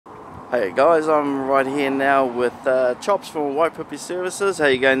Hey guys, I'm right here now with Chops from Waipipi Services. How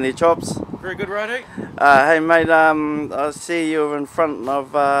you going there, Chops? Very good, righty. Hey mate, I see you're in front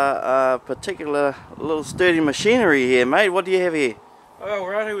of a particular little sturdy machinery here, mate. What do you have here? Oh,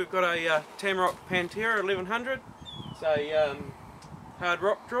 righty, we've got a Tamrock Pantera 1100. It's a hard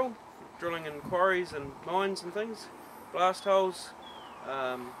rock drill, drilling in quarries and mines and things, blast holes,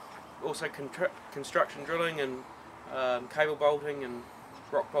 also construction drilling and cable bolting and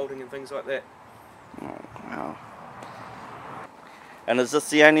rock bolting and things like that. Oh, wow. And is this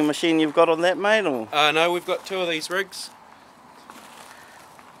the only machine you've got on that, mate? Or? No, we've got two of these rigs.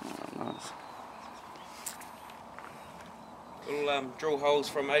 Oh, nice. We'll drill holes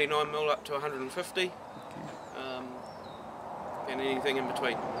from 89mm up to 150, Okay. and anything in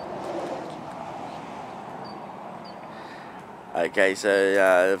between. Okay, so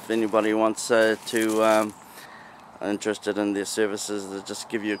if anybody wants interested in their services, just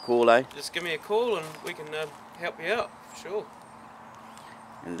give you a call, eh? Just give me a call and we can help you out, sure.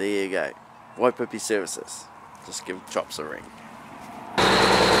 And there you go, Waipipi Services. Just give Chops a ring.